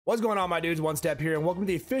What's going on, my dudes? Onestep here, and welcome to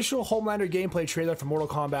the official Homelander gameplay trailer for Mortal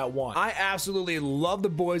Kombat 1. I absolutely love The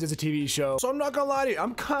Boys as a TV show, so I'm not gonna lie to you,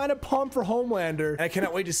 I'm kind of pumped for Homelander, and I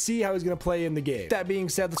cannot wait to see how he's gonna play in the game. That being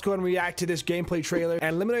said, let's go ahead and react to this gameplay trailer,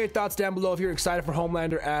 and let me know your thoughts down below if you're excited for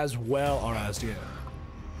Homelander as well. All right, let's do it.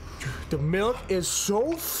 The milk is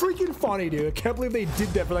so freaking funny, dude. I can't believe they did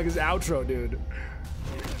that for like his outro, dude.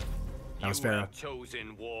 That was fair.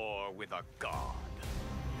 Chosen war with a god.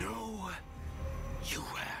 No, you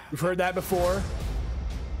have. We've heard that before.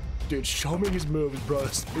 Dude, show me his moves, bro.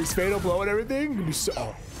 His fatal blow and everything. Gonna be so.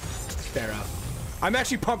 Oh, Farah. I'm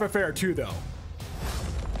actually pumped for Farah too, though.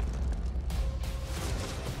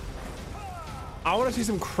 I want to see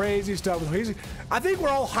some crazy stuff. I think we're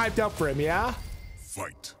all hyped up for him, yeah?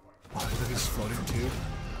 Fight. Oh, look, he's floating too.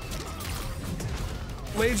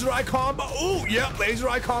 Laser eye combo. Oh, yep, laser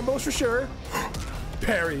eye combos for sure.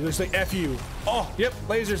 Parry, looks like F you. Oh, yep,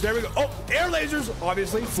 lasers, there we go. Oh, air lasers,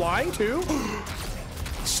 obviously. Flying too.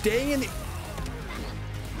 Staying in the...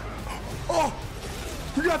 Oh,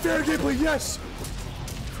 we got fair gameplay, yes.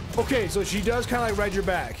 Okay, so she does kind of like ride your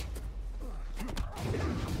back.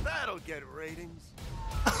 That'll get ratings.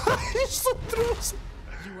 He still throws...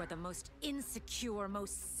 You are the most insecure,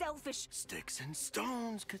 most selfish. Sticks and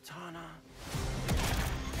stones, Katana.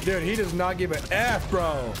 Dude, he does not give an F,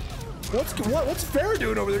 bro. What's Farah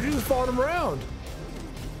doing over there? She's just following him around.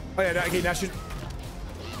 Oh yeah, okay, now she...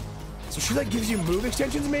 So she like gives you move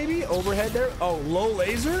extensions maybe? Overhead there? Oh, low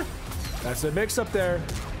laser? That's a mix up there.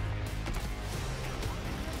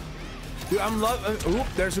 Dude, I'm loving... Oop,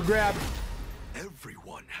 there's a grab.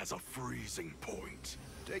 Everyone has a freezing point.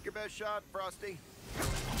 Take your best shot, Frosty.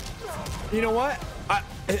 You know what?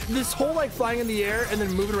 This whole like flying in the air and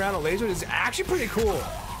then moving around a laser is actually pretty cool.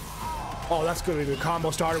 Oh, that's gonna be the combo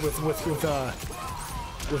starter with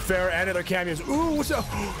Farah and other cameos. Ooh, what's up?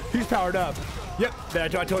 He's powered up. Yep, I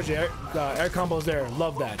told you, air combos there.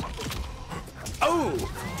 Love that. Oh!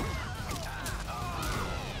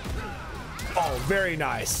 Oh, very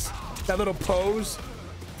nice. That little pose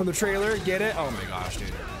from the trailer, get it? Oh my gosh,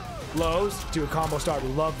 dude. Lows, do a combo starter,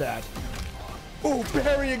 love that. Oh,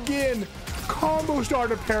 parry again! Combo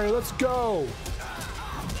starter parry, let's go!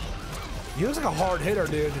 He looks like a hard hitter,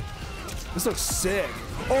 dude. This looks sick.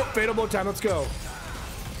 Oh, fatal blow time, let's go.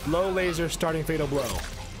 Low laser starting fatal blow.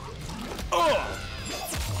 Oh!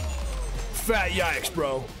 Fat yikes,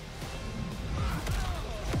 bro.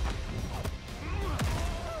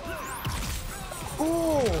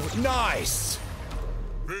 Oh, nice.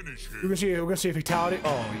 Finish him. We're gonna see a fatality.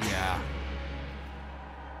 Oh yeah.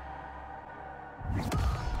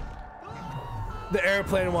 The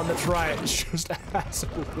airplane one, that's right. Just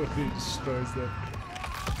absolutely destroys them.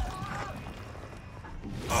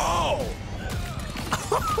 Oh!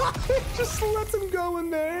 Just lets him go in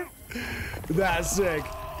there. That's sick.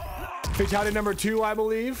 Fatality number 2, I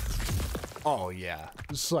believe. Oh yeah.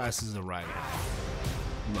 Slash is the right.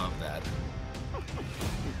 Love that.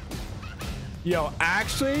 Yo,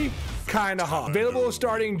 actually, kinda hot. Available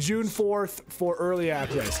starting June 4th for early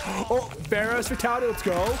access. Oh, Farah's fatality, let's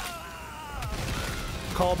go.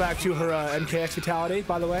 Call back to her MKX fatality,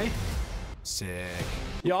 by the way. Sick.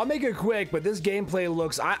 Yo, I'll make it quick, but this gameplay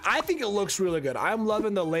looks, I think it looks really good. I'm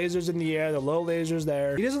loving the lasers in the air, the low lasers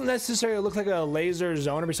there. He doesn't necessarily look like a laser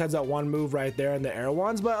zoner besides that one move right there and the air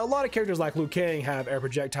ones, but a lot of characters like Liu Kang have air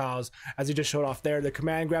projectiles, as he just showed off there. The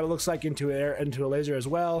command grab, it looks like into a laser as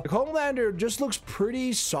well. The Homelander just looks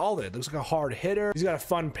pretty solid. Looks like a hard hitter. He's got a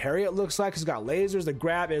fun parry, it looks like. He's got lasers. The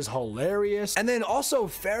grab is hilarious. And then also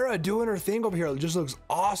Farah doing her thing over here. It just looks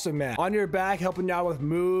awesome, man. On your back, helping you out with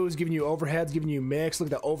moves, giving you overheads, giving you mix. Look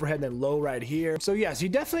at the overhead and then low right here. So yes, he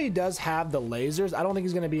definitely does have the lasers. I don't think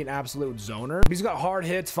he's going to be an absolute zoner. He's got hard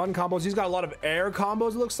hits, fun combos. He's got a lot of air combos,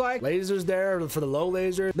 it looks like. Lasers there for the low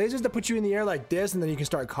laser. Lasers that put you in the air like this, and then you can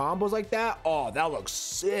start combos like that. Oh, that looks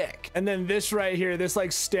sick. And then this right here, this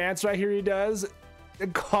like stance right here he does. A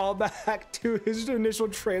callback to his initial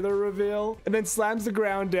trailer reveal, and then slams the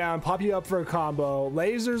ground down, pop you up for a combo,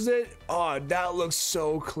 lasers it. Oh, that looks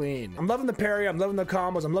so clean. I'm loving the parry, I'm loving the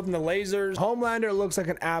combos, I'm loving the lasers. Homelander looks like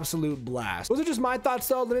an absolute blast. Those are just my thoughts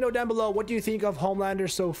though. Let me know down below, what do you think of Homelander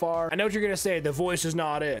so far? I know what you're gonna say, the voice is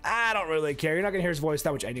not it. I don't really care, you're not gonna hear his voice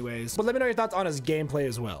that much anyways, but let me know your thoughts on his gameplay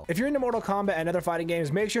as well. If you're into Mortal Kombat and other fighting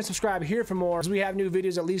games, make sure to subscribe here for more, as we have new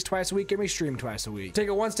videos at least twice a week and we stream twice a week. Take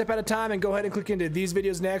it one step at a time and go ahead and click into these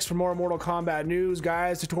videos next for more Mortal Kombat news,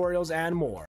 guides, tutorials, and more.